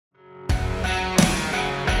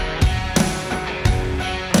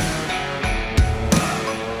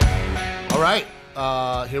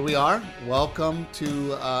Here we are. Welcome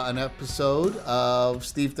to an episode of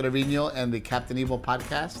Steve Trevino and the Captain Evil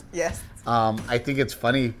podcast. Yes. I think it's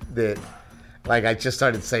funny that, I just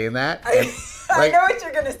started saying that. I know what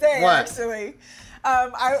you're going to say, what? actually.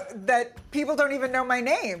 That people don't even know my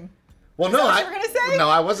name. Well, Is that what you were gonna say? No,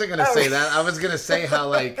 I wasn't going to say that. I was going to say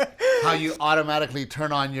how you automatically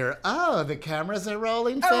turn on your, the cameras are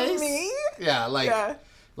rolling face. Oh, me? Yeah,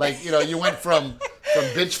 you went from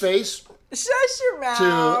bitch face Shush your mouth.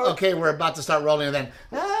 to, okay, we're about to start rolling, and then,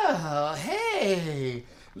 oh, hey,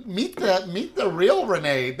 meet the real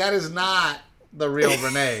Renee. That is not the real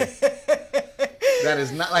Renee. That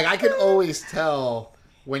is not, I can always tell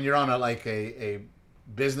when you're on a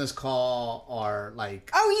business call or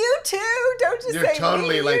Oh, you too? Don't just you're say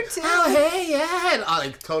totally me, you too. oh, hey, yeah,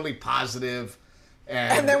 and, totally positive.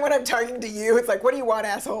 And then when I'm talking to you, it's like, what do you want,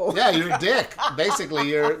 asshole? Yeah, you're a dick.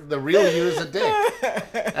 Basically, the real you is a dick.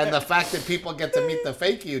 And the fact that people get to meet the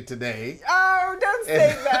fake you today. Oh, don't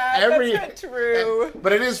say that. That's not true.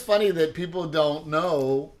 But it is funny that people don't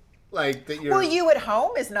know, that you're... Well, you at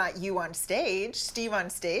home is not you on stage. Steve on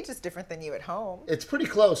stage is different than you at home. It's pretty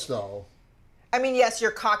close, though. I mean, yes,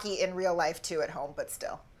 you're cocky in real life, too, at home, but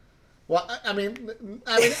still. Well,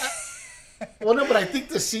 well, no, but I think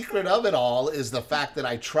the secret of it all is the fact that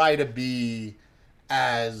I try to be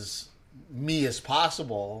as me as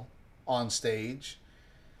possible on stage.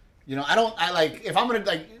 If I'm going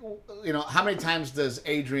to, how many times does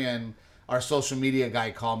Adrian, our social media guy,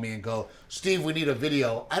 call me and go, Steve, we need a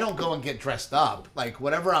video? I don't go and get dressed up.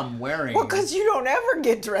 Whatever I'm wearing. Well, because you don't ever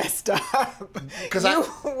get dressed up. Because you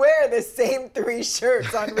wear the same 3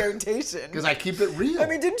 shirts on rotation. Because I keep it real. I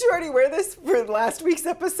mean, didn't you already wear this for last week's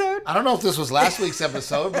episode? I don't know if this was last week's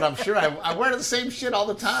episode, but I'm sure I wear the same shit all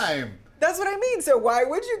the time. That's what I mean. So why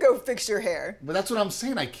would you go fix your hair? But that's what I'm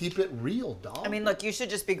saying. I keep it real, dog. I mean, look, you should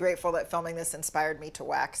just be grateful that filming this inspired me to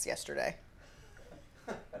wax yesterday.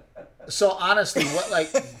 So honestly,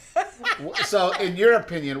 so in your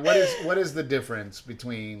opinion, what is the difference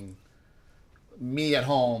between me at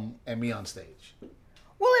home and me on stage?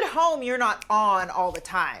 Well, at home, you're not on all the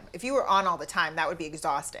time. If you were on all the time, that would be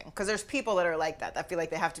exhausting. Because there's people that are like that feel like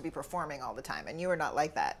they have to be performing all the time. And you are not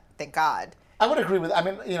like that. Thank God. I would agree with, I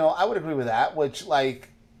would agree with that, which I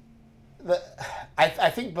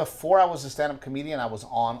think before I was a stand-up comedian, I was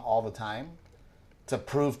on all the time to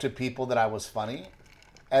prove to people that I was funny.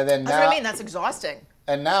 And then That's what I mean. That's exhausting.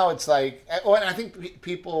 And now it's and I think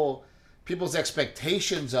people's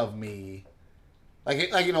expectations of me,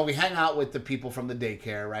 we hang out with the people from the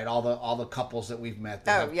daycare, right? All the couples that we've met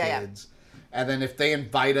that have kids. Yeah. And then if they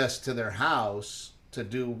invite us to their house to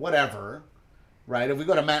do whatever, right? If we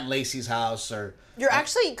go to Matt and Lacey's house You're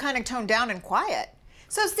actually kind of toned down and quiet.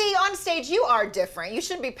 So see, on stage, you are different. You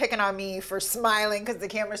shouldn't be picking on me for smiling because the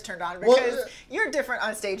camera's turned on. Because you're different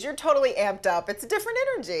on stage. You're totally amped up. It's a different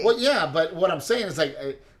energy. Well, yeah, but what I'm saying is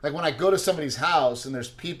when I go to somebody's house and there's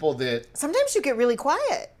people that... Sometimes you get really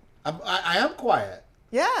quiet. I am quiet.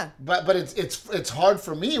 Yeah. But it's hard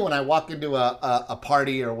for me when I walk into a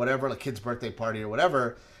party or whatever, a kid's birthday party or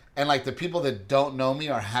whatever, and the people that don't know me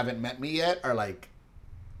or haven't met me yet are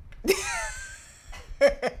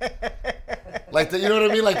you know what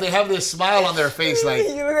I mean? They have this smile on their face, you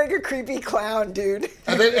look like a creepy clown, dude.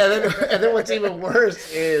 And then what's even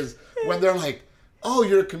worse is when they're like, "Oh,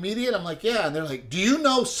 you're a comedian?" I'm like, "Yeah," and they're like, "Do you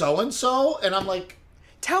know so and so?" And I'm like,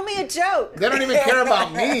 "Tell me a joke." They don't even care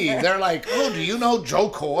about me. They're like, "Oh, do you know Joe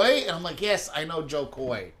Coy?" And I'm like, "Yes, I know Joe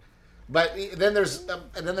Coy." But then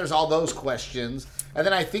there's all those questions, and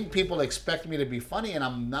then I think people expect me to be funny, and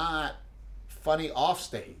I'm not funny off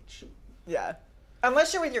stage. Yeah.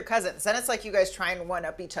 Unless you're with your cousins. Then it's like you guys try and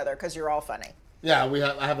one-up each other because you're all funny. Yeah,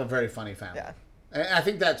 I have a very funny family. Yeah. And I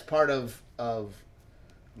think that's part of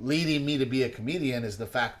leading me to be a comedian is the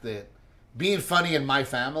fact that being funny in my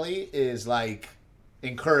family is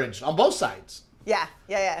encouraged on both sides. Yeah.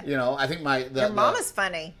 I think your mom is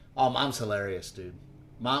funny. Oh, mom's hilarious, dude.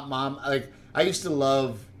 Mom, I used to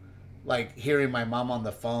love hearing my mom on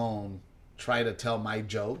the phone try to tell my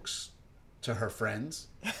jokes to her friends.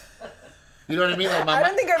 You know what I mean? I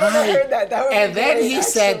don't think I've ever heard that. That would and be then great, he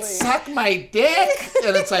actually. said, "Suck my dick,"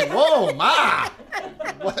 and it's whoa, Ma,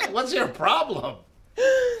 what's your problem?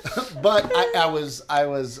 But I was.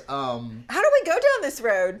 How do we go down this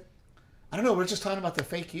road? I don't know. We're just talking about the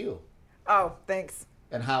fake you. Oh, thanks.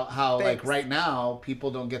 And how thanks. right now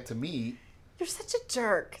people don't get to meet. You're such a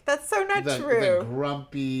jerk. That's so not true. The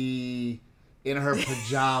grumpy, in her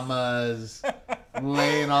pajamas,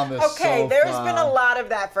 laying on the sofa. Okay, there's been a lot of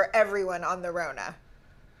that for everyone on the Rona.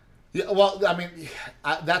 Yeah, well, I mean,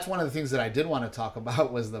 that's one of the things that I did want to talk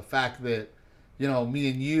about was the fact that, me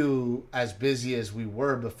and you, as busy as we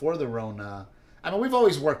were before the Rona, I mean, we've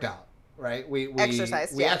always worked out, right? We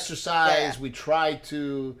exercise. We exercise.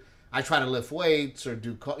 Yeah. I try to lift weights or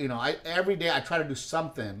do, every day I try to do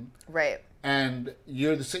something. Right. And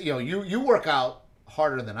you work out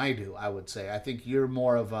harder than I do, I would say. I think you're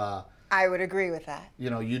more of a... I would agree with that.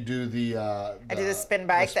 You do the I do the spin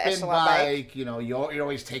bike, the echelon bike. You're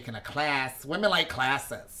always taking a class. Women like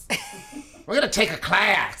classes. We're going to take a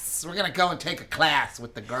class. We're going to go and take a class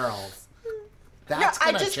with the girls. That's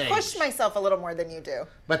going to change. I just push myself a little more than you do.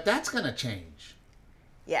 But that's going to change.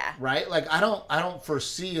 Yeah. Right? Like, I don't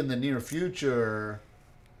foresee in the near future...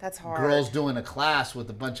 That's hard. Girls doing a class with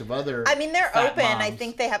a bunch of other I mean, they're open. Moms. I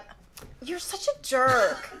think they have... You're such a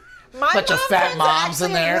jerk. My bunch of fat moms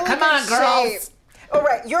in there. Really Come on, girls. Shape. All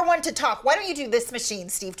right, you're one to talk. Why don't you do this machine,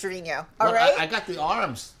 Steve Trevino? All right. I got the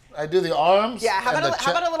arms. I do the arms. Yeah. How about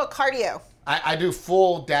a little cardio? I do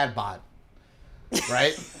full dad bod.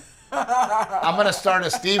 Right. I'm gonna start a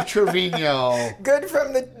Steve Trevino. Good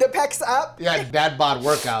from the pecs up. Yeah, dad bod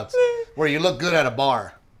workouts where you look good at a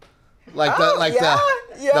bar. Like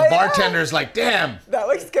the bartender's like, damn, that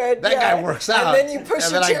looks good. That guy works out. And then you push.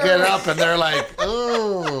 And then I get up, and they're like,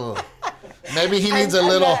 ooh, maybe he needs a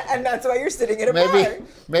little. And that's why you're sitting in a bar.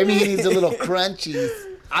 Maybe he needs a little crunchies.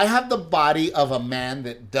 I have the body of a man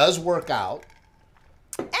that does work out.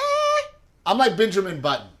 I'm like Benjamin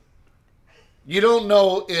Button. You don't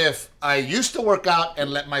know if I used to work out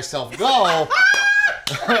and let myself go,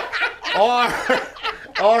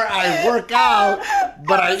 or I work out,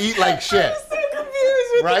 but I eat like shit. I'm so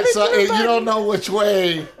confused with right? So you don't know which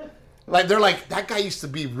way. Like, they're like, that guy used to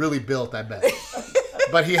be really built, I bet.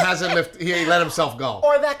 But he he let himself go.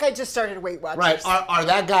 Or that guy just started Weight Watchers. Right. Or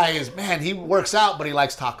that guy is, man, he works out, but he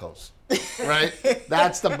likes tacos. Right?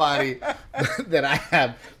 That's the body that I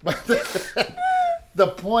have. But the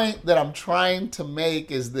point that I'm trying to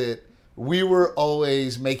make is that we were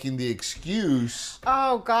always making the excuse.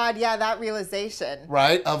 Oh, God, yeah, that realization.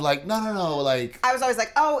 Right? Of like, no, like... I was always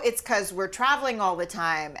like, oh, it's because we're traveling all the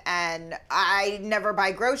time, and I never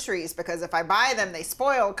buy groceries, because if I buy them, they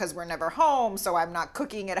spoil because we're never home, so I'm not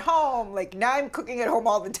cooking at home. Like, now I'm cooking at home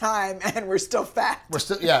all the time, and we're still fat. We're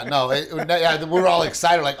still, we're all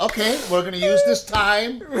excited, like, okay, we're going to use this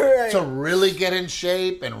time to really get in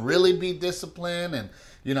shape and really be disciplined, and...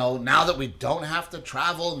 now that we don't have to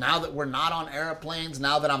travel, now that we're not on airplanes,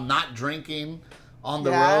 now that I'm not drinking on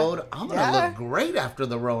the road, I'm going to look great after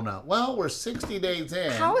the Rona. Well, we're 60 days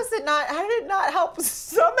in. How did it not help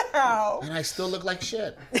somehow? And I still look like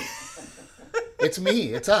shit. It's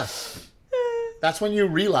me. It's us. That's when you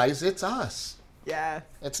realize it's us. Yeah.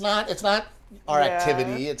 It's not our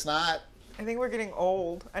activity. It's not. I think we're getting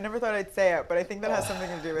old. I never thought I'd say it, but I think that has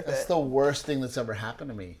something to do with it. That's the worst thing that's ever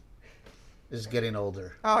happened to me. Is getting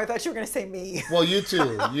older. Oh, I thought you were going to say me. Well, you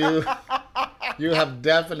too. You have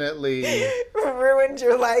definitely ruined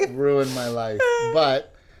your life. Ruined my life.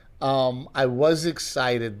 But I was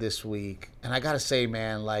excited this week, and I got to say,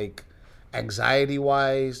 man, like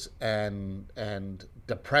anxiety-wise and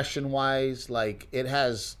depression-wise, like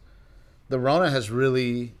the Rona has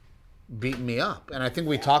really beaten me up. And I think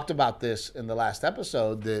we talked about this in the last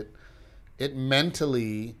episode that it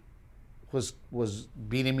mentally was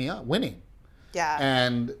beating me up, winning. Yeah.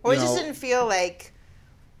 And it just didn't feel like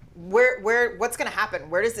what's going to happen?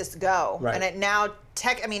 Where does this go? Right. And now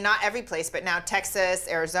not every place, but now Texas,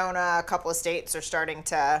 Arizona, a couple of states are starting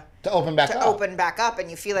to open back up, and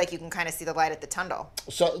you feel like you can kind of see the light at the tunnel.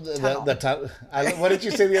 So what did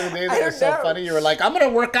you say the other day that was so funny? You were like, I'm going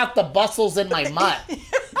to work out the muscles in my butt.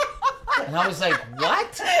 And I was like,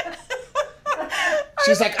 what?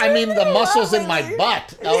 She's like, I mean the muscles in my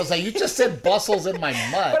butt. I was like, you just said muscles in my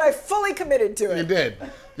butt. But I fully committed to it. You did.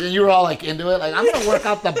 You were all like into it. Like, I'm going to work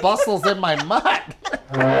out the muscles in my butt.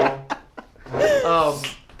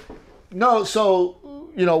 No, so,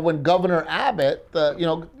 when Governor Abbott,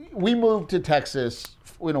 we moved to Texas.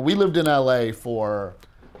 We lived in LA for...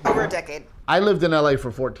 over a decade. I lived in LA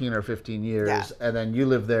for 14 or 15 years. And then you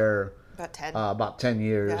lived there... About 10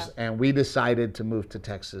 years, and we decided to move to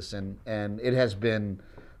Texas, and it has been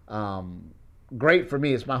great for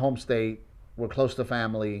me. It's my home state. We're close to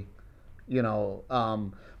family,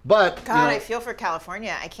 but I feel for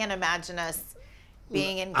California. I can't imagine us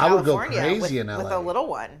being in California. I would go crazy in LA with a little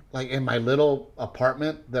one. Like in my little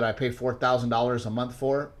apartment that I pay $4,000 a month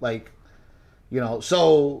for,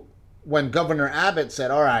 So when Governor Abbott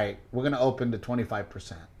said, "All right, we're going to open to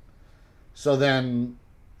 25%," so then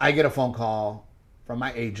I get a phone call from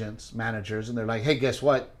my agents, managers, and they're like, hey, guess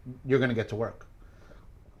what? You're going to get to work.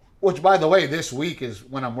 Which, by the way, this week is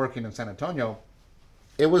when I'm working in San Antonio.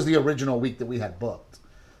 It was the original week that we had booked.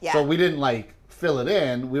 Yeah. So we didn't fill it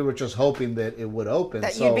in. We were just hoping that it would open.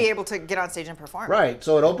 That you'd be able to get on stage and perform. Right.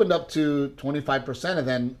 So it opened up to 25%. And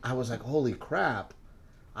then I was like, holy crap,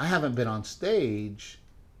 I haven't been on stage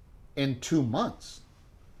in 2 months.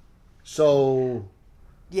 So...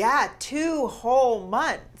 Yeah, 2 whole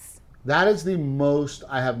months. That is the most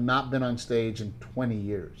I have not been on stage in 20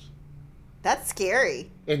 years. That's scary.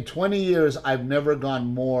 In 20 years, I've never gone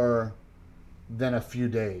more than a few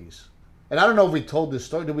days. And I don't know if we told this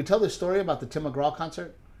story. Did we tell this story about the Tim McGraw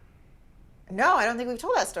concert? No, I don't think we've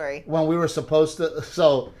told that story. When we were supposed to...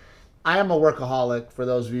 So, I am a workaholic, for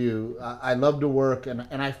those of you. I love to work, and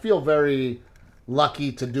I feel very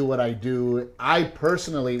lucky to do what I do. I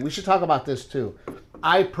personally... We should talk about this, too.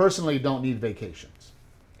 I personally don't need vacations.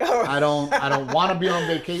 I don't want to be on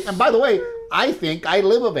vacation. And by the way, I think I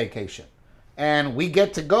live a vacation. And we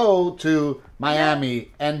get to go to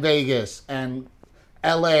Miami and Vegas and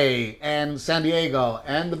LA and San Diego.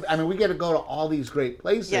 And we get to go to all these great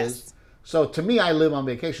places. Yes. So to me, I live on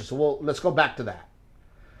vacation. So let's go back to that.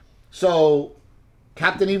 So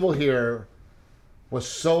Captain Evil here was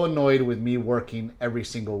so annoyed with me working every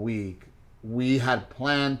single week. We had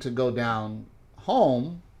planned to go down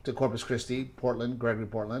home to Corpus Christi, Portland, Gregory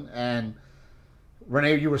Portland, and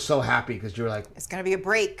Renee, you were so happy because you were like, it's going to be a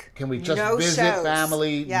break. Can we just no visit shows.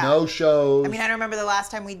 family? Yeah. No shows. I mean, I don't remember the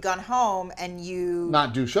last time we'd gone home and you...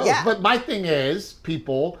 Not do shows. Yeah. But my thing is,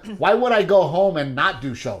 people, why would I go home and not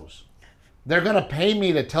do shows? They're going to pay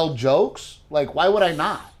me to tell jokes? Like, why would I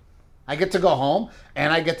not? I get to go home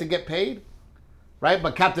and I get to get paid, right?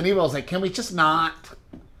 But Captain Evil was like, can we just not?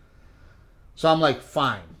 So I'm like,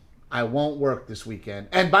 fine. I won't work this weekend.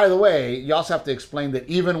 And by the way, you also have to explain that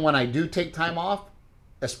even when I do take time off,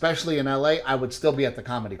 especially in LA, I would still be at the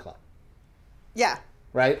comedy club. Yeah.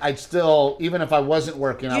 Right? I'd still, even if I wasn't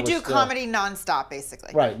working, I would still... You still... do comedy nonstop,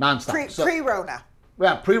 basically. Right, nonstop. Pre-Rona.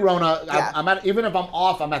 Yeah, pre-Rona. Yeah. I'm at, even if I'm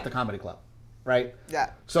off, I'm at the comedy club. Right?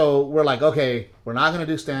 Yeah. So we're like, okay, we're not going to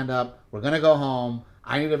do stand-up. We're going to go home.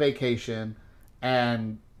 I need a vacation.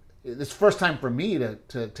 And it's the first time for me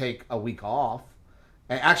to take a week off.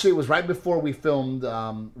 And actually, it was right before we filmed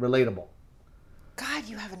Relatable. God,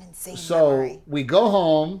 you have an insane So memory. we go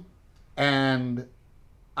home, and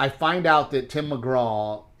I find out that Tim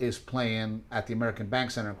McGraw is playing at the American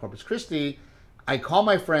Bank Center in Corpus Christi. I call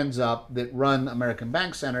my friends up that run American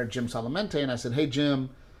Bank Center, Jim Salamente, and I said, hey, Jim,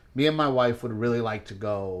 me and my wife would really like to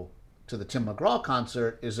go to the Tim McGraw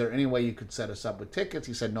concert. Is there any way you could set us up with tickets?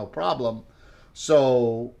 He said, no problem.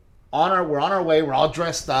 So... we're on our way. We're all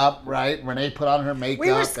dressed up, right? Renee put on her makeup.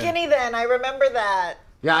 We were skinny then. I remember that.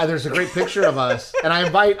 Yeah, there's a great picture of us. And I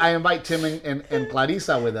invite Tim and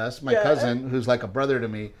Clarissa with us, my cousin, who's like a brother to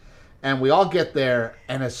me. And we all get there.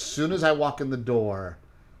 And as soon as I walk in the door,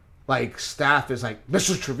 like staff is like,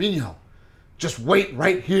 Mr. Trevino, just wait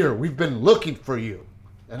right here. We've been looking for you.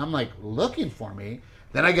 And I'm like, looking for me?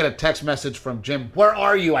 Then I get a text message from Jim. Where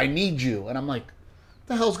are you? I need you. And I'm like, what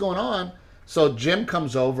the hell's going on? So Jim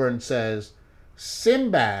comes over and says,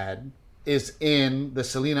 Sinbad is in the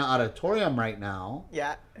Selena Auditorium right now.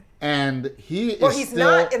 Yeah. And he is he's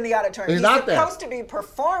not in the auditorium. He's not supposed to be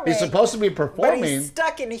performing. He's supposed to be performing. But he's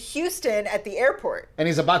stuck in Houston at the airport. And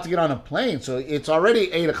he's about to get on a plane. So it's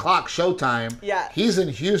already 8 o'clock showtime. Yeah. He's in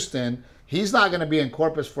Houston. He's not going to be in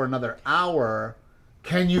Corpus for another hour.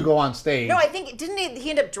 Can you go on stage? No, I think, didn't he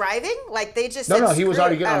end up driving? Like they just No, he was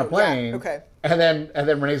already getting on a plane. Yeah. Okay. And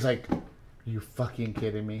then Renee's like, are you fucking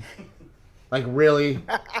kidding me? Like, really?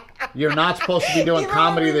 You're not supposed to be doing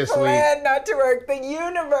comedy this week. Plan not to work. The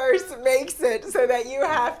universe makes it so that you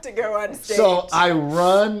have to go on stage. So I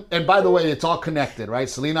run, and by the way, it's all connected, right?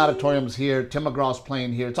 Selena Auditorium's here. Tim McGraw's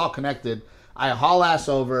playing here. It's all connected. I haul ass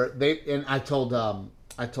over. I told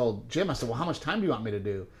Jim, I said, well, how much time do you want me to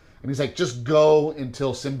do? And he's like, just go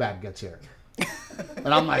until Sinbad gets here.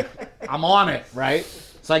 And I'm like, I'm on it, right?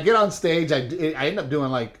 So I get on stage. I end up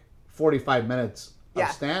doing like 45 minutes of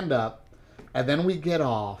stand-up. And then we get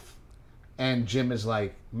off. And Jim is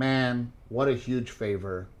like, man, what a huge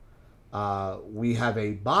favor. We have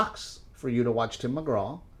a box for you to watch Tim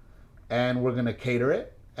McGraw. And we're going to cater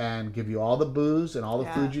it and give you all the booze and all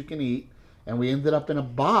the food you can eat. And we ended up in a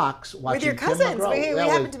box watching with your Tim cousins. McGraw. We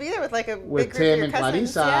happened to be there with like a big with group Tim of your and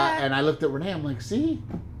cousins. Clarissa, Yeah. and I looked at Renee. I'm like, see,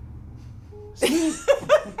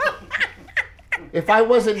 if I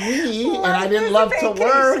wasn't me and I didn't love to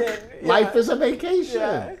work, life is a vacation.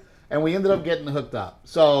 Yeah. And we ended up getting hooked up.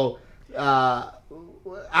 So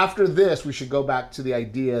after this, we should go back to the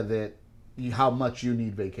idea that how much you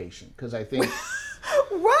need vacation, because I think.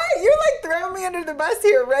 What? You're like throwing me under the bus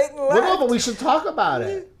here, right and left. Well, no, but we should talk about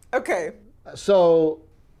it. Okay. So,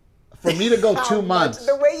 for me to go 2 months.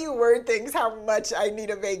 The way you word things, how much I need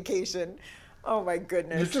a vacation. Oh my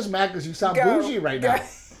goodness. You're just mad because you sound bougie right now.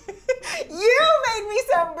 You made me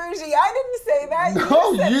sound bougie. I didn't say that.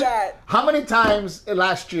 No, you said that. How many times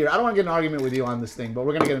last year? I don't want to get in an argument with you on this thing, but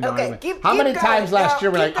we're gonna get in an argument. How many times last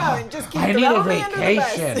year we're like, I need a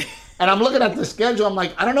vacation, and I'm looking at the schedule. I'm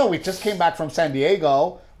like, I don't know. We just came back from San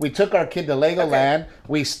Diego. We took our kid to Legoland.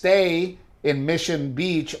 We stay in Mission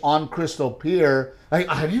Beach on Crystal Pier. Like,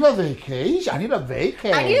 I need a vacation. I need a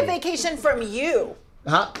vacation. I need a vacation from you.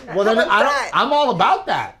 Huh? Well, then I'm all about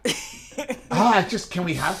that. Can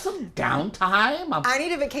we have some downtime? I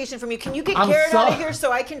need a vacation from you. Can you get Garrett out of here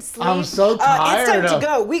so I can sleep? I'm so tired. It's time to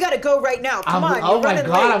go. We got to go right now. Come on. Oh my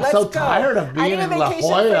God, I'm so tired of being in La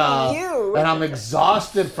Jolla. From you. And I'm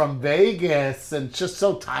exhausted from Vegas and just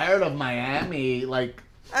so tired of Miami. Like,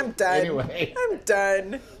 I'm done. Anyway. I'm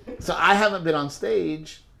done. So I haven't been on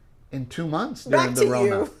stage in 2 months during the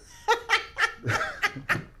Rona.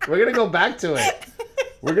 We're going to go back to it.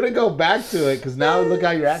 We're going to go back to it because now look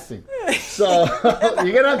how you're acting. So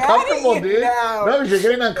you're getting uncomfortable, dude. No, you're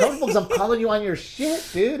getting uncomfortable because I'm calling you on your shit,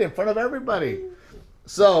 dude, in front of everybody.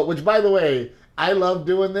 So, which by the way, I love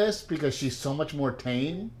doing this because she's so much more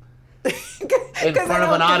tame. In front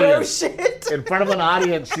of an audience. In front of an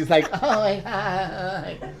audience, she's like, oh my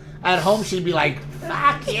God. At home, she'd be like,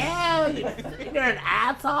 fuck you. You're an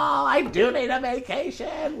asshole. I do need a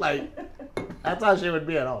vacation. Like, that's how she would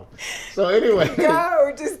be at home. So anyway.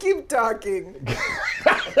 No, just keep talking.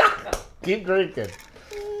 Keep drinking.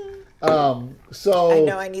 So. I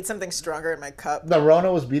know, I need something stronger in my cup. The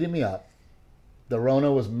Rona was beating me up. The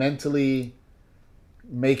Rona was mentally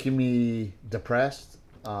making me depressed.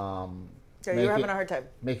 So you were having a hard time.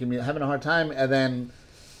 Having a hard time. And then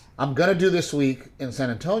I'm going to do this week in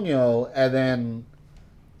San Antonio. And then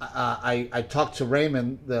I talked to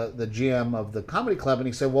Raymond, the GM of the comedy club, and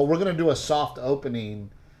he said, well, we're going to do a soft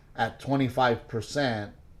opening at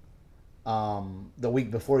 25% the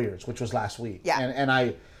week before yours, which was last week. Yeah.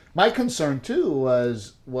 And my concern too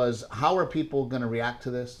was how are people going to react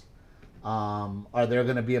to this? Are there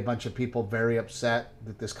going to be a bunch of people very upset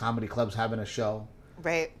that this comedy club's having a show?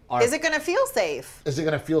 Right. Is it going to feel safe? Is it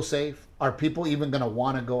going to feel safe? Are people even going to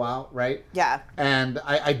want to go out, right? Yeah. And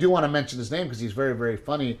I do want to mention his name because he's very, very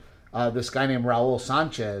funny. This guy named Raul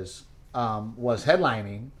Sanchez was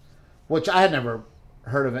headlining, which I had never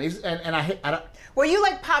heard of him. And I don't... Well, you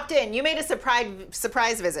popped in. You made a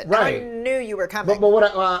surprise visit. Right. I knew you were coming. But what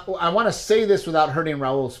I want to say this without hurting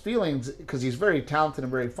Raul's feelings because he's very talented and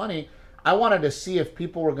very funny. I wanted to see if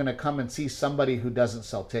people were going to come and see somebody who doesn't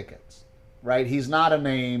sell tickets. Right? He's not a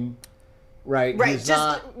name. Right? Right. He's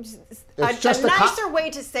not. It's just a nicer way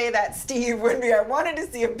to say that, Steve, would be I wanted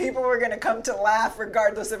to see if people were going to come to laugh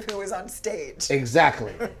regardless of who was on stage.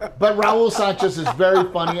 Exactly. But Raul Sanchez is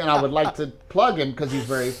very funny, and I would like to plug him because he's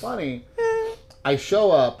very funny. I show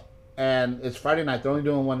up, and it's Friday night. They're only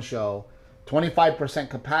doing one show. 25%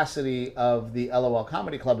 capacity of the LOL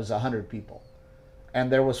Comedy Club is 100 people.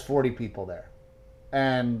 And there was 40 people there.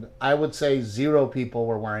 And I would say 0 people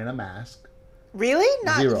were wearing a mask. Really?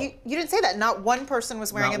 Not 0. You didn't say that. Not one person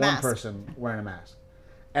was wearing a mask. Not one person wearing a mask.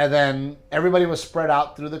 And then everybody was spread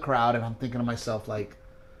out through the crowd, and I'm thinking to myself,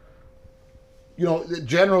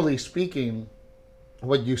 generally speaking,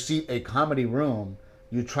 when you see a comedy room,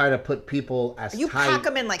 you try to put people as tight. You pack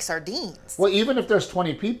them in like sardines. Well, even if there's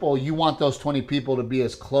 20 people, you want those 20 people to be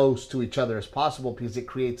as close to each other as possible because it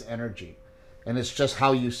creates energy. And it's just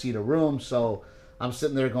how you seat a room. So I'm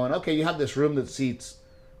sitting there going, okay, you have this room that seats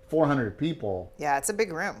 400 people. Yeah, it's a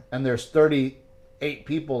big room. And there's 38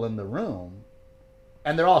 people in the room.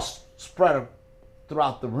 And they're all spread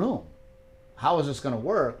throughout the room. How is this going to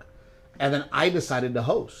work? And then I decided to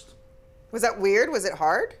host. Was that weird? Was it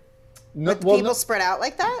hard? No, With people spread out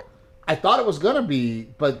like that? I thought it was going to be,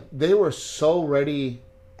 but they were so ready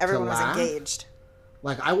Everyone to was laugh. Engaged.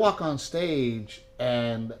 I walk on stage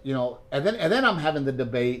and, and then I'm having the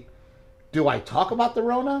debate, do I talk about the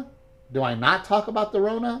Rona? Do I not talk about the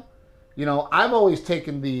Rona? I've always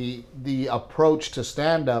taken the approach to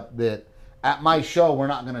stand-up that at my show, we're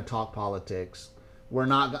not going to talk politics. We're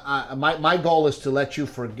not. My goal is to let you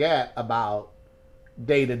forget about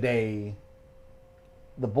day-to-day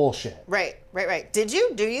the bullshit. Right. Did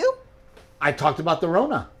you? Do you? I talked about the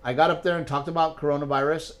Rona. I got up there and talked about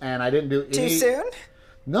coronavirus, and I didn't do any... Too soon?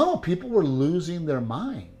 No, people were losing their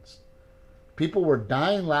minds. People were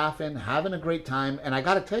dying laughing, having a great time, and I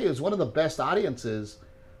got to tell you, it was one of the best audiences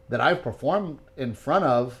that I've performed in front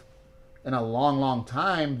of in a long, long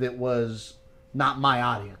time that was not my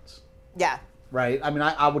audience. Yeah. Right? I mean,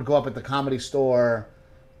 I would go up at the Comedy Store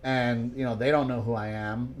and, they don't know who I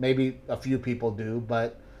am. Maybe a few people do,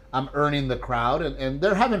 but I'm earning the crowd, and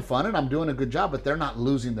they're having fun, and I'm doing a good job, but they're not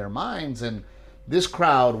losing their minds. And this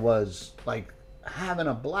crowd was like having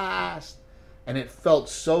a blast, and it felt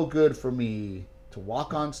so good for me to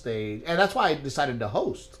walk on stage. And that's why I decided to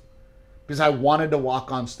host, because I wanted to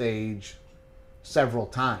walk on stage several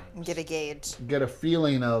times. Get a gauge. Get a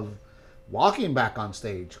feeling of walking back on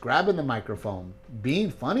stage, grabbing the microphone, being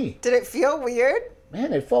funny. Did it feel weird?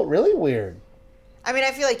 Man, it felt really weird. I mean,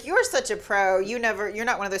 I feel like you're such a pro. You're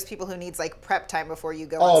not one of those people who needs like prep time before you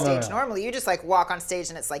go on stage. No. Normally, you just like walk on stage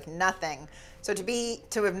and it's like nothing. So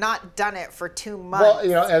to have not done it for 2 months. Well,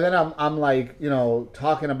 you know, and then I'm like, you know,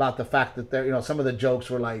 talking about the fact that there, you know, some of the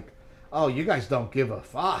jokes were like, oh, you guys don't give a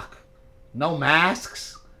fuck. No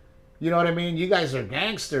masks. You know what I mean? You guys are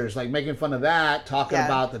gangsters, like making fun of that, talking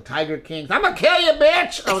about the Tiger Kings. I'm gonna kill you,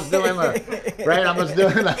 bitch. I was doing I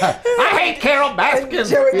hate Carol Baskin.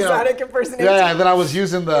 Joe Exotic impersonation. Yeah, and then I was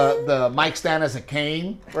using the mic stand as a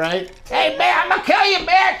cane, right? Hey, man, I'm gonna kill you,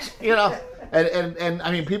 bitch. You know, and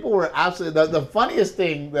I mean, people were absolutely, the funniest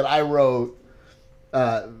thing that I wrote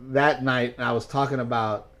that night, and I was talking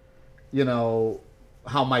about, you know,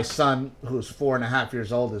 how my son, who's 4.5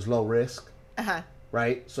 years old, is low risk. Uh-huh.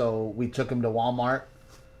 Right? So we took him to Walmart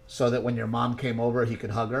so that when your mom came over, he could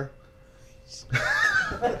hug her.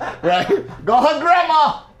 Right? Go hug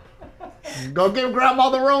grandma! Go give grandma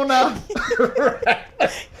the Rona! Right?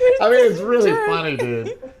 I mean, it's really funny,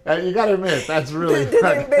 dude. You gotta admit, that's really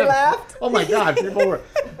funny. They laughed? Oh my God, people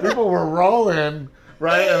were rolling,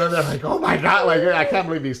 right? And then they're like, oh my God, like, I can't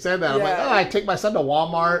believe he said that. I'm like, oh, I take my son to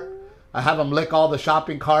Walmart. I have him lick all the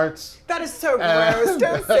shopping carts. That is so gross.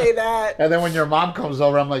 Don't say that. And then when your mom comes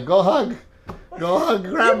over, I'm like, go hug grandma. Yeah,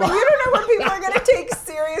 you don't know what people are going to take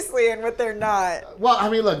seriously and what they're not. Well, I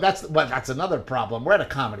mean, look, that's another problem. We're at a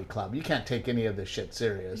comedy club. You can't take any of this shit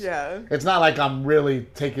serious. Yeah. It's not like I'm really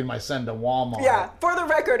taking my son to Walmart. Yeah. For the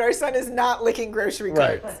record, our son is not licking grocery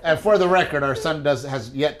carts. Right. And for the record, our son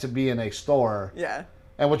has yet to be in a store. Yeah.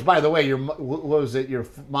 And which, by the way, what was it? Your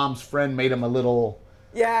mom's friend made him a little...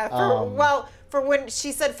 Yeah, for when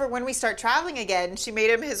we start traveling again, she made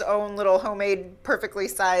him his own little homemade, perfectly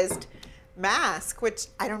sized mask, which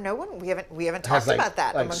I don't know when we haven't talked about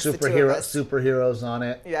that like amongst the two of us. Superheroes on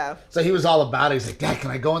it. Yeah. So he was all about it. He's like, Dad,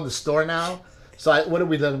 can I go in the store now? So what did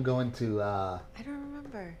we let him go into? I don't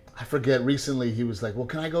remember. I forget. Recently, he was like, well,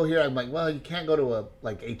 can I go here? I'm like, well, you can't go to a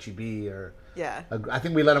like H-E-B or. Yeah. I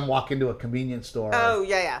think we let him walk into a convenience store. Oh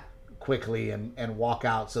yeah. Quickly and walk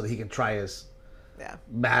out so that he can try his. Yeah.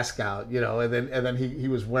 Mask out, you know, and then he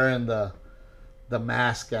was wearing the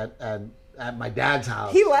mask at my dad's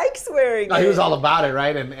house. He likes wearing it. He was all about it,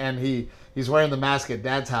 right? And he's wearing the mask at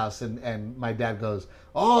Dad's house, and my dad goes,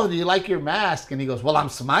 "Oh, do you like your mask?" And he goes, "Well, I'm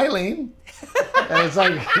smiling." And it's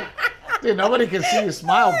like, dude, nobody can see you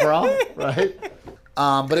smile, bro, right?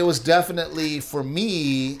 But it was definitely for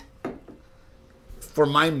me, for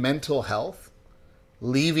my mental health,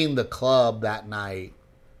 leaving the club that night.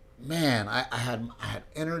 Man, I had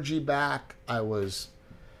energy back. I was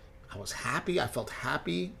happy. I felt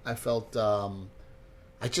happy. I felt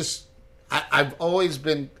I've always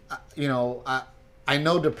been, you know, I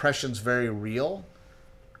know depression's very real.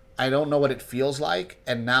 I don't know what it feels like,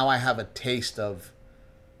 and now I have a taste of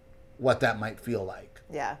what that might feel like.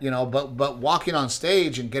 Yeah. You know, but walking on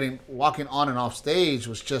stage and walking on and off stage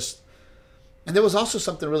was just, and there was also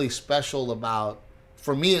something really special about,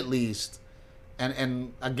 for me at least.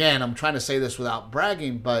 And again, I'm trying to say this without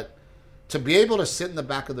bragging, but to be able to sit in the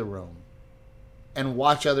back of the room and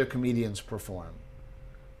watch other comedians perform.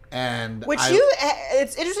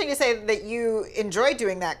 It's interesting to say that you enjoy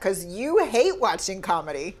doing that because you hate watching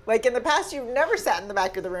comedy. Like in the past, you've never sat in the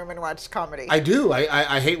back of the room and watched comedy. I do.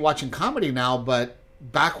 I hate watching comedy now, but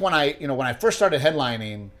back when I first started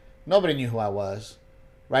headlining, nobody knew who I was,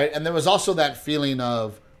 right? And there was also that feeling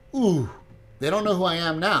of, ooh, they don't know who I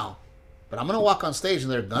am now. But I'm going to walk on stage and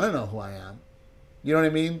they're going to know who I am. You know what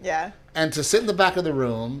I mean? Yeah. And to sit in the back of the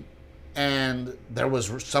room and there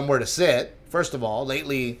was somewhere to sit, first of all,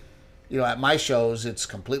 lately, you know, at my shows, it's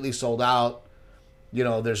completely sold out. You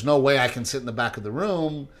know, there's no way I can sit in the back of the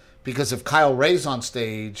room because if Kyle Ray's on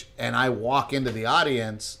stage and I walk into the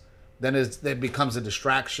audience, then it becomes a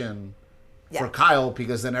distraction for Kyle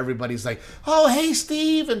because then everybody's like, oh, hey,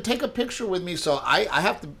 Steve, and take a picture with me. So I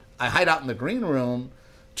hide out in the green room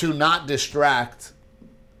to not distract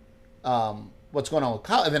what's going on with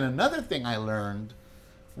Kyle. And then another thing I learned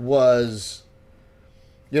was,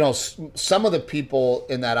 you know, some of the people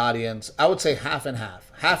in that audience, I would say half and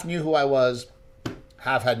half. Half knew who I was,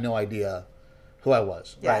 half had no idea who I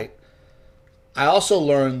was, right? I also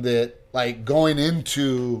learned that, like, going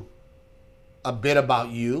into a bit about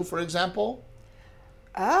you, for example,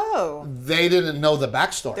 Oh. They didn't know the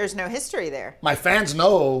backstory. There's no history there. My fans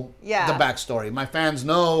know Yeah. the backstory. My fans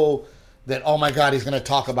know that, oh my God, he's going to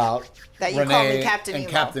talk about That you Renee call me Captain and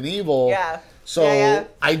Evil. Captain Evil. Yeah. So Yeah.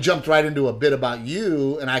 I jumped right into a bit about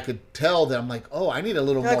you, and I could tell that I'm like, oh, I need a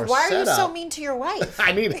little You're more like, why are you setup. so mean to your wife?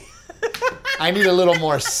 I need a little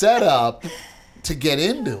more setup to get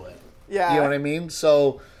into it. Yeah. You know what I mean?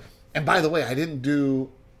 So, and by the way, I didn't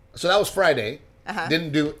do. So that was Friday.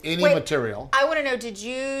 Didn't do any Wait, material. I want to know, did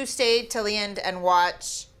you stay till the end and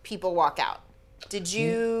watch people walk out? Did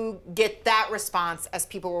you get that response as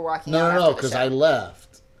people were walking out? No, after the because show? I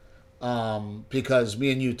left. Because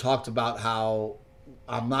me and you talked about how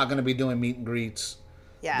I'm not going to be doing meet and greets.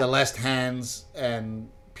 Yeah. The less hands and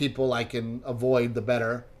people I can avoid, the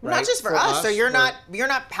better. Right? Not just for us, so you're for-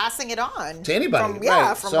 not passing it on to anybody. From,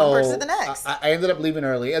 right. from So one person to the next. I ended up leaving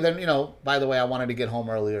early, and then by the way, I wanted to get home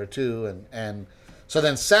earlier too, and so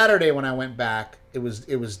then Saturday when I went back, it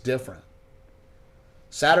was different.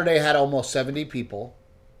 Saturday had almost 70 people,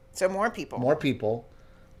 So more people.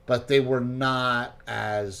 but they were not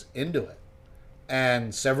as into it,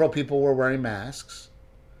 and several people were wearing masks.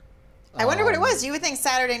 I wonder what it was. You would think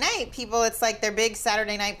Saturday night people, it's like their big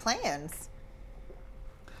Saturday night plans.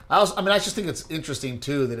 I just think it's interesting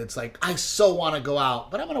too that it's like I so want to go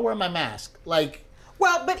out, but I'm going to wear my mask. Like,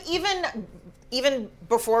 Well, but even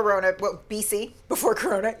before Corona, before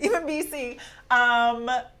Corona, even BC,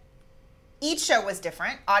 each show was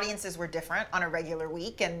different. Audiences were different on a regular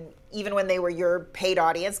week, and even when they were your paid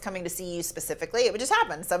audience coming to see you specifically, it would just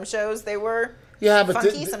happen. Some shows they were but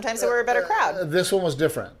funky. Sometimes they were a better crowd. This one was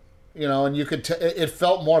different, and you could it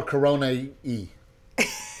felt more Corona-y.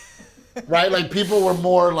 Right? Like people were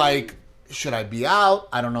more like, should I be out?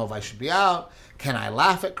 I don't know if I should be out. Can I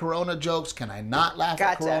laugh at Corona jokes? Can I not laugh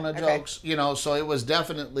at Gotcha. Corona Okay. jokes? So it was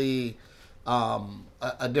definitely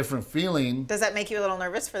a different feeling. Does that make you a little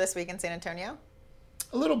nervous for this week in San Antonio?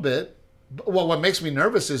 A little bit. Well, what makes me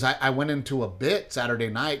nervous is I went into a bit Saturday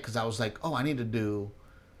night because I was like, oh, I need to do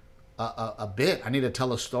a bit. I need to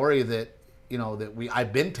tell a story that,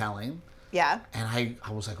 I've been telling. Yeah. And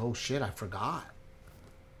I was like, oh shit, I forgot.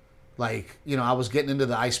 Like, I was getting into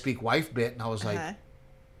the I Speak Wife bit, and I was like,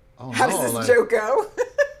 oh no. How does this joke go?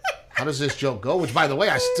 How does this joke go? Which, by the way,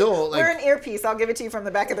 I still, We're an earpiece. I'll give it to you from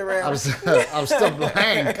the back of the room. I was still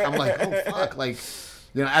blank. I'm like, oh fuck. Like,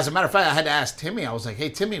 as a matter of fact, I had to ask Timmy. I was like, hey,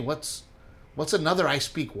 Timmy, what's another I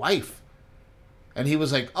Speak Wife? And he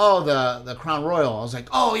was like, oh, the Crown Royal. I was like,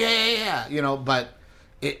 oh, yeah. But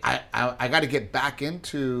I got to get back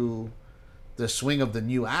into the swing of the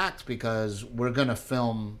new act because we're going to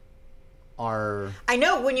film our I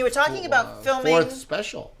know when you were talking about filming fourth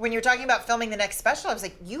special. When you were talking about filming the next special, I was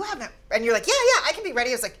like, you haven't, and you're like, yeah, I can be ready.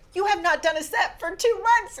 I was like, you have not done a set for 2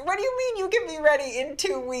 months. What do you mean you can be ready in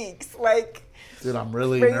 2 weeks? Like, Dude, I'm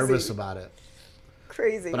really crazy. nervous about it.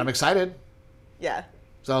 Crazy. But I'm excited. Yeah.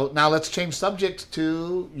 So now let's change subject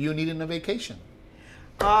to you needing a vacation.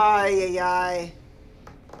 Ay.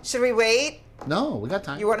 Should we wait? No, we got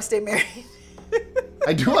time. You want to stay married?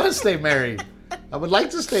 I do want to stay married. I would like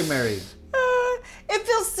to stay married. It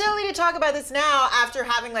feels silly to talk about this now after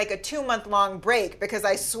having like a 2-month-long break because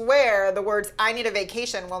I swear the words "I need a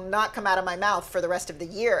vacation" will not come out of my mouth for the rest of the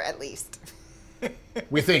year, at least.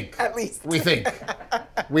 We think. At least. We think.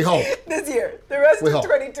 We hope. This year, the rest We of hope.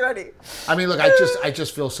 2020. I mean, look, I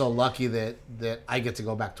just feel so lucky that I get to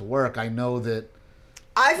go back to work. I know that.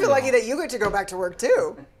 I feel lucky that you get to go back to work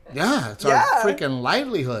too. Yeah, it's Yeah. our freaking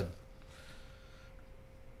livelihood.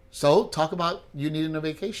 So, talk about you needing a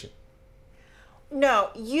vacation. No,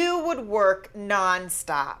 you would work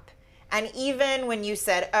nonstop. And even when you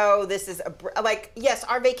said, oh, this is yes,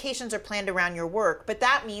 our vacations are planned around your work, but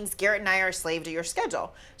that means Garrett and I are a slave to your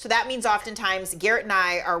schedule. So that means oftentimes Garrett and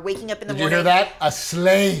I are waking up in the Did you morning. hear that? A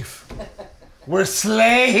slave. We're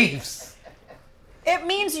slaves. It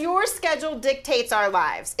means your schedule dictates our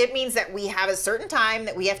lives. It means that we have a certain time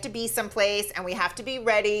that we have to be someplace and we have to be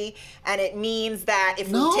ready. And it means that if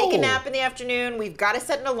we take a nap in the afternoon, we've got to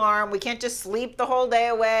set an alarm. We can't just sleep the whole day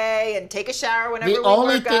away and take a shower whenever we The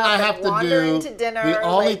only work thing up I and have to wander do. into dinner. The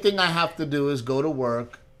only thing I have to do is go to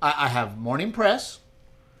work. I have morning press,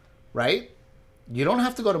 right? You don't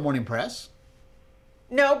have to go to morning press.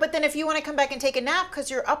 No, but then if you want to come back and take a nap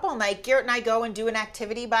because you're up all night, Garrett and I go and do an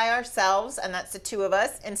activity by ourselves, and that's the 2 of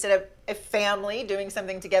us, instead of a family doing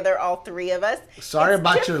something together, all 3 of us. Sorry It's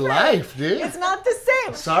about your different. life, dude. It's not the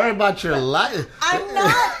same. Sorry about your life. I'm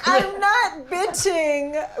not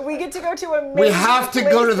bitching. We get to go to amazing We have to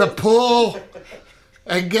go to the places. pool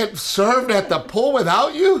and get served at the pool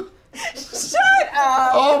without you? Shut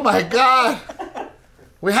up. Oh my God.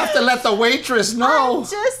 We have to let the waitress know. I'm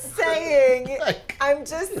just saying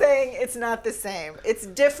it's not the same. It's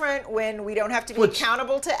different when we don't have to be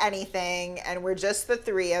accountable to anything and we're just the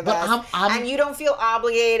three of us. And you don't feel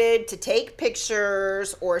obligated to take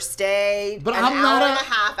pictures or stay an hour and a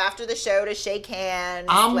half after the show to shake hands.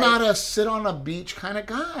 I'm not a sit on a beach kind of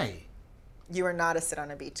guy. You are not a sit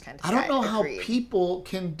on a beach kind of guy. I don't know how people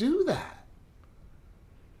can do that.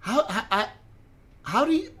 How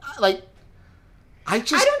do you, like... I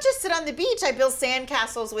don't just sit on the beach. I build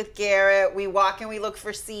sandcastles with Garrett. We walk and we look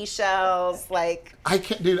for seashells. Like I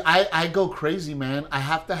can't, dude. I go crazy, man. I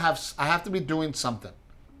have to be doing something.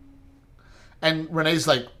 And Renee's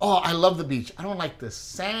like, oh, I love the beach. I don't like the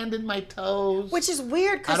sand in my toes. Which is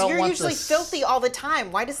weird because you're usually filthy all the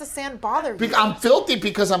time. Why does the sand bother you? I'm filthy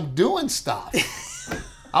because I'm doing stuff.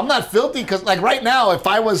 I'm not filthy because, like, right now, if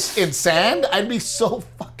I was in sand, I'd be so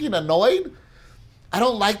fucking annoyed. I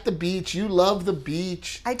don't like the beach. You love the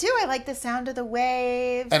beach. I do. I like the sound of the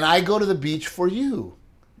waves. And I go to the beach for you.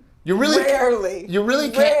 You really rarely. You really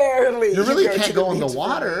can't. You really can't go in the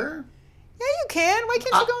water. Yeah, you can. Why can't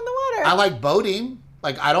you go in the water? I like boating.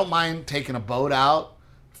 Like, I don't mind taking a boat out,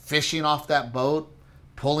 fishing off that boat,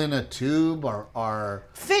 pulling a tube, or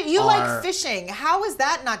you like fishing. How is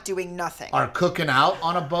that not doing nothing? Or cooking out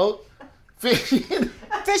on a boat. Fishing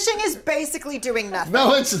is basically doing nothing.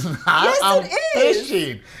 No, it's not. Yes, it is.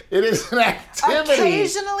 Fishing. It is an activity.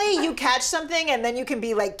 Occasionally, you catch something, and then you can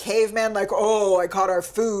be like caveman, like, "Oh, I caught our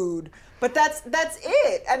food." But that's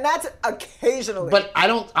it, and that's occasionally. But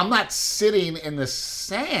I'm not sitting in the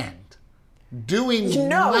sand doing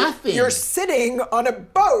nothing. You're sitting on a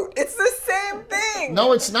boat. It's the same thing.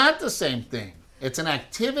 No, it's not the same thing. It's an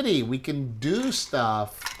activity. We can do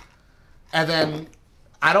stuff, and then.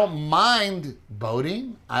 I don't mind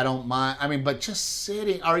boating. I don't mind. I mean, but just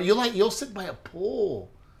sitting. Or you'll sit by a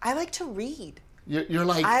pool. I like to read. You're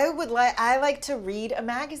like. I like to read a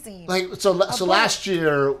magazine. Like so last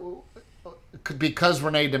year, because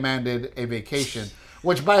Renee demanded a vacation,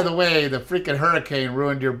 which by the way, the freaking hurricane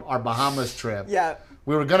ruined our Bahamas trip. Yeah.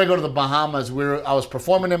 We were gonna go to the Bahamas. I was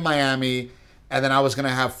performing in Miami. And then I was going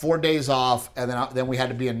to have 4 days off, and then we had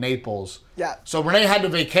to be in Naples. Yeah. So Renee had to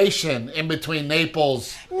vacation in between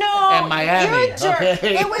Naples and Miami. You're a jerk.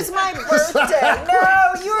 Okay? It was my birthday.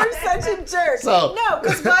 No, you are such a jerk.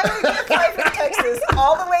 Because why were you going to fly from Texas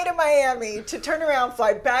all the way to Miami to turn around,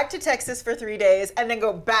 fly back to Texas for 3 days, and then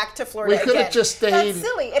go back to Florida again? We could have just stayed. That's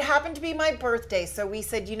silly. It happened to be my birthday, so we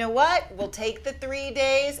said, you know what? We'll take the 3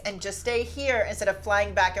 days and just stay here instead of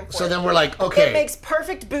flying back and forth. So then we're like, okay. It makes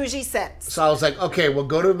perfect bougie sense. So I was like, okay, we'll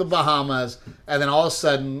go to the Bahamas, and then all of a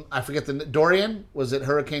sudden, I forget Dorian? Was it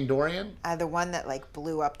Hurricane Dorian? The one that like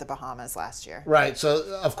blew up the Bahamas last year. Right. So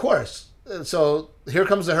of course. So here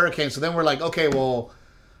comes the hurricane. So then we're like, okay, well,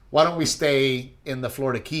 why don't we stay in the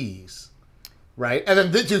Florida Keys, right? And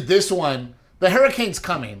then this one, the hurricane's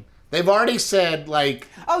coming. They've already said, like...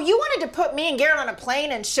 Oh, you wanted to put me and Garrett on a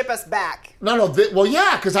plane and ship us back. No. Well,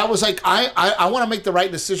 yeah, because I was like, I want to make the right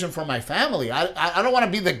decision for my family. I don't want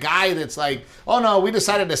to be the guy that's like, oh, no, we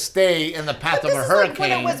decided to stay in the path of a hurricane. Like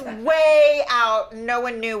when it was way out, no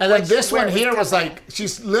one knew. And then this one here was like,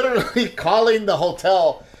 she's literally calling the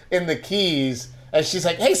hotel in the Keys, and she's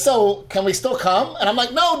like, hey, so can we still come? And I'm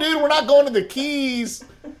like, no, dude, we're not going to the Keys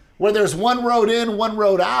where there's one road in, one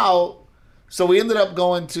road out. So we ended up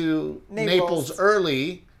going to Naples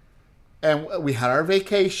early, and we had our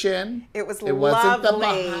vacation. It was lovely. Wasn't the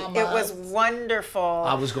Bahamas. It was wonderful.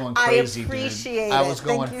 I was going crazy, I appreciate it. I was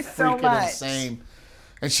going freaking insane.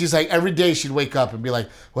 And she's like, every day she'd wake up and be like,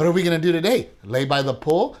 what are we going to do today? Lay by the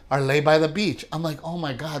pool or lay by the beach? I'm like, oh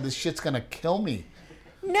my God, this shit's going to kill me.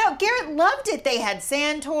 No, Garrett loved it. They had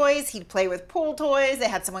sand toys. He'd play with pool toys. They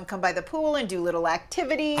had someone come by the pool and do little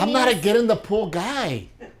activities. I'm not a get in the pool guy.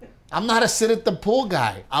 I'm not a sit at the pool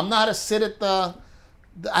guy. I'm not a sit at the...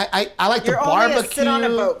 I like the barbecue. You're only a sit on a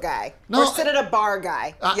boat guy. Or sit at a bar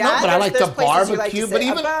guy. No, but I like the barbecue. But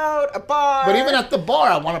even a bar. But even at the bar,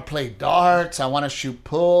 I want to play darts. I want to shoot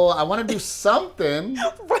pool. I want to do something.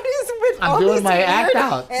 What is with I'm all doing these my weird act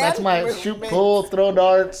out. That's my movements? Shoot pool, throw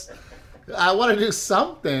darts. I want to do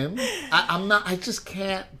something. I'm not. I just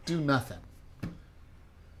can't do nothing.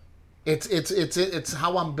 It's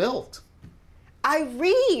how I'm built. I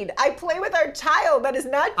read. I play with our child. That is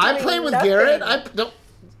not doing I play with nothing. Garrett.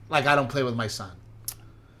 I don't play with my son.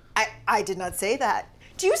 I did not say that.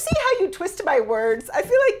 Do you see how you twist my words? I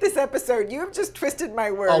feel like this episode, you have just twisted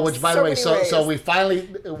my words. Oh, which by the way, so we finally,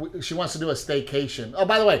 she wants to do a staycation. Oh,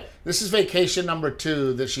 by the way, this is vacation number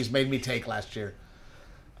 2 that she's made me take last year.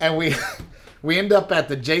 And we end up at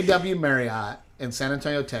the JW Marriott in San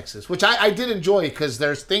Antonio, Texas, which I did enjoy because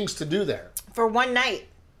there's things to do there. For one night.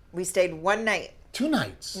 We stayed one night. 2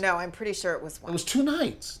 nights. No, I'm pretty sure it was one. It was 2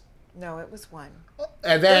 nights. No, it was one.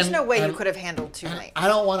 And then There's no way you could have handled 2 nights. I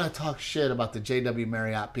don't want to talk shit about the JW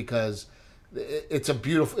Marriott because it's a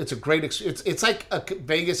great it's like a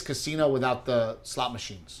Vegas casino without the slot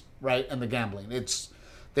machines, right? And the gambling.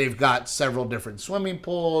 They've got several different swimming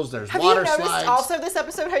pools. There's water slides. Have you noticed also this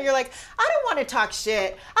episode how you're like, I don't want to talk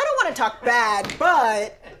shit. I don't want to talk bad,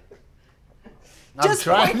 but just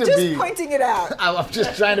pointing it out. I'm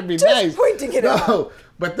just trying to be just nice. Just pointing it out.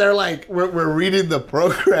 But they're like, we're reading the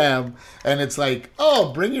program, and it's like,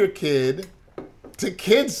 oh, bring your kid to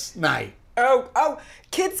kids' night. Oh,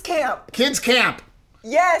 kids camp. Kids camp.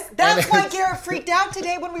 Yes, that's why Garrett freaked out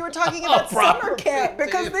today when we were talking about summer camp,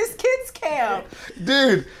 because this kids camp.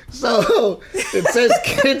 Dude, so it says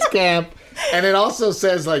kids camp, and it also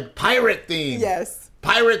says like pirate theme. Yes.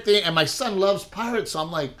 Pirate theme, and my son loves pirates, so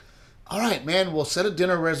I'm like, all right, man, we'll set a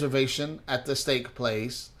dinner reservation at the steak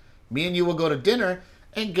place. Me and you will go to dinner,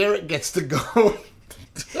 and Garrett gets to go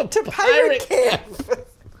to pirate camp.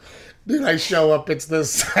 Dude, I show up, it's the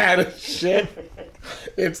saddest shit.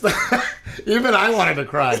 Even I wanted to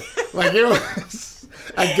cry. Like,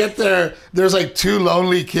 I get there, there's like 2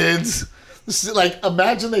 lonely kids. Like,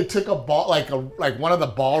 imagine they took a ball, like one of the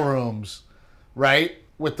ballrooms, right?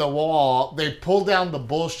 With the wall. They pulled down the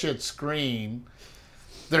bullshit screen.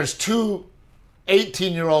 There's 2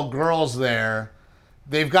 18-year-old girls there.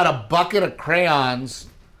 They've got a bucket of crayons.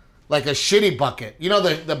 Like a shitty bucket. You know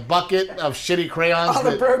the bucket of shitty crayons? All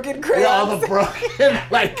the broken crayons. Yeah, all the broken,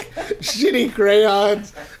 like, shitty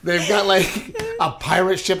crayons. They've got, like, a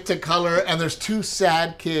pirate ship to color, and there's 2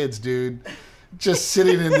 sad kids, dude, just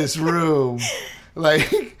sitting in this room.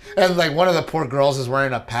 Like, and, like, one of the poor girls is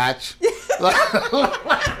wearing a patch.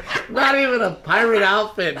 Not even a pirate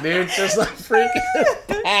outfit, dude. Just a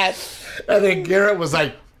freaking patch. And then Garrett was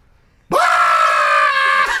like,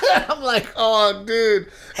 I'm like, oh,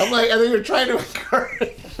 dude. I'm like, and then you're trying to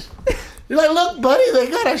encourage. You're like, look, buddy, they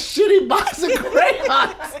got a shitty box of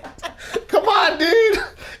crayons. Come on, dude.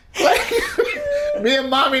 Like, me and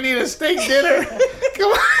mommy need a steak dinner.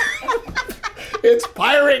 Come on. It's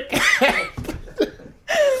pirate camp.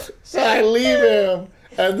 So I leave him,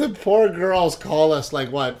 and the poor girls call us,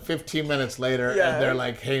 like, 15 minutes later, yeah. And they're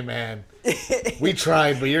like, hey, man, we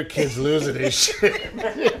tried, but your kid's losing his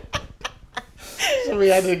shit. So we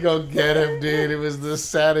had to go get him, dude. It was the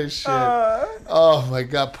saddest shit. Oh my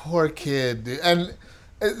god, poor kid, dude. And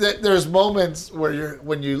there's moments where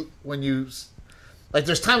when you like,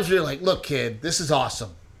 there's times where you're like, look, kid, this is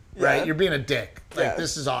awesome, right? Yeah. You're being a dick. Like,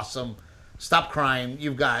 this is awesome. Stop crying.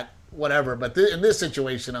 You've got whatever. But in this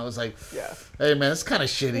situation, I was like, hey, man, it's kind of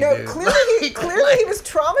shitty, dude. Clearly he was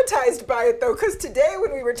traumatized by it, though, because today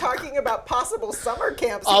when we were talking about possible summer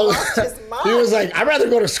camps, he lost his mind. He was like, I'd rather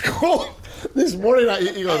go to school. This morning,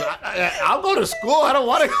 he goes, I'll go to school. I don't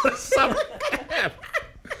want to go to summer camp.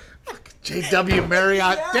 JW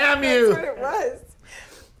Marriott, damn you. That's what it was.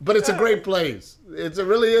 But it's a great place. It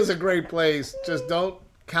really is a great place. Just don't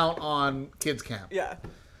count on kids camp. Yeah.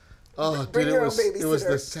 Oh, dude, it was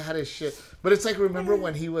the saddest shit. But it's like, remember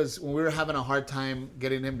when we were having a hard time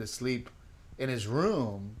getting him to sleep in his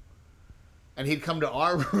room, and he'd come to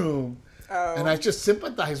our room, and I just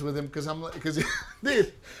sympathize with him because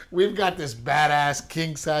dude, we've got this badass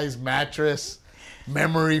king size mattress,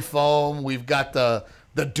 memory foam. We've got the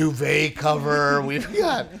duvet cover. We've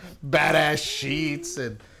got badass sheets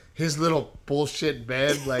and his little bullshit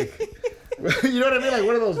bed, like. You know what I mean? Like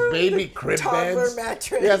one of those baby crib toddler beds.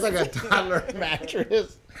 Mattress. Yeah, it's like a toddler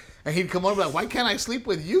mattress. And he'd come over like, why can't I sleep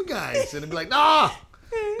with you guys? And he'd be like, no,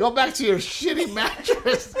 go back to your shitty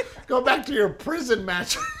mattress. Go back to your prison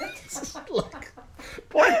mattress. Like,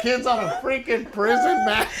 poor kid's on a freaking prison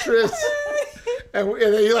mattress. And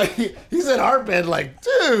he's in our bed like,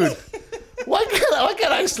 dude, why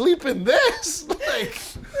can't I sleep in this? Like,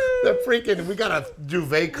 we got a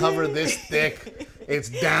duvet cover this thick. It's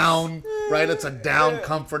down, right? It's a down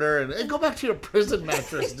comforter. And hey, go back to your prison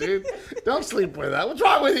mattress, dude. Don't sleep with that. What's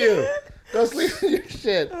wrong with you? Don't sleep with your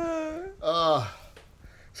shit.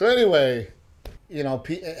 So anyway, you know,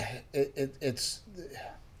 it's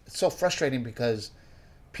so frustrating because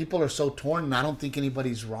people are so torn, and I don't think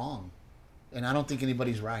anybody's wrong, and I don't think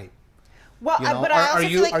anybody's right. Well, you know? But I also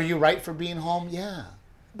feel like, are you right for being home? Yeah.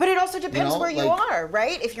 But it also depends where you are,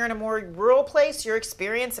 right? If you're in a more rural place, your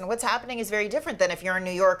experience and what's happening is very different than if you're in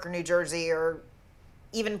New York or New Jersey or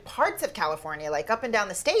even parts of California. Like up and down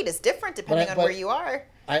the state is different depending on where you are.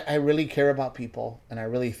 I really care about people, and I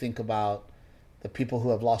really think about the people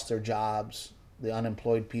who have lost their jobs, the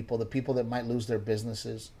unemployed people, the people that might lose their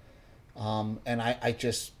businesses. And I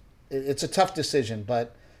just, it's a tough decision,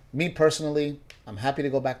 but me personally, I'm happy to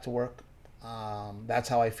go back to work. That's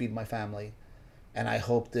how I feed my family, and I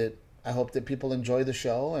hope that people enjoy the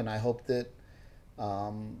show, and I hope that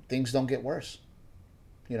things don't get worse.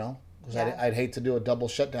 You know, because I'd hate to do a double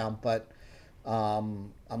shutdown, but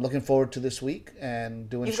I'm looking forward to this week and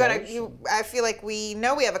doing shows. I feel like we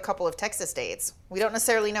know we have a couple of Texas dates. We don't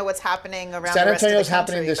necessarily know what's happening around San the rest of the Antonio's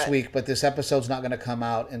country, happening this week, but this episode's not going to come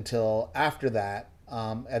out until after that.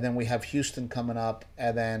 And then we have Houston coming up,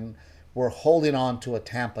 and then we're holding on to a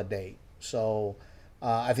Tampa date. So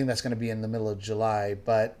I think that's going to be in the middle of July.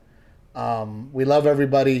 But we love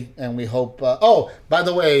everybody, and we hope... oh, by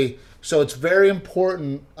the way, so it's very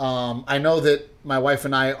important. I know that my wife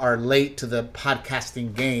and I are late to the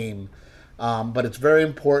podcasting game, but it's very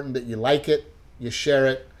important that you like it, you share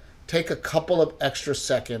it, take a couple of extra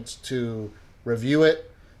seconds to review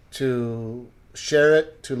it, to share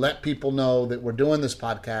it, to let people know that we're doing this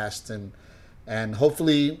podcast, and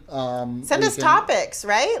hopefully send us topics,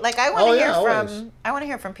 right? Like I want to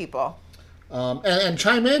hear from people. And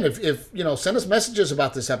chime in if you know, send us messages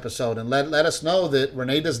about this episode and let us know that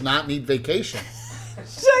Renee does not need vacation.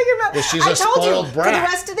 Shut your mouth. That she's a spoiled brat. For the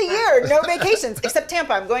rest of the year, no vacations except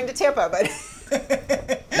Tampa. I'm going to Tampa, but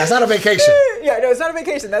that's not a vacation. Yeah, no, it's not a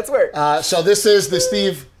vacation. That's work. So this is the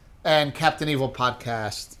Steve and Captain Evil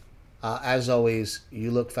podcast. As always, you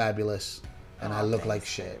look fabulous, and I look like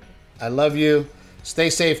shit. I love you. Stay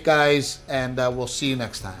safe, guys, and we'll see you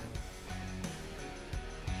next time.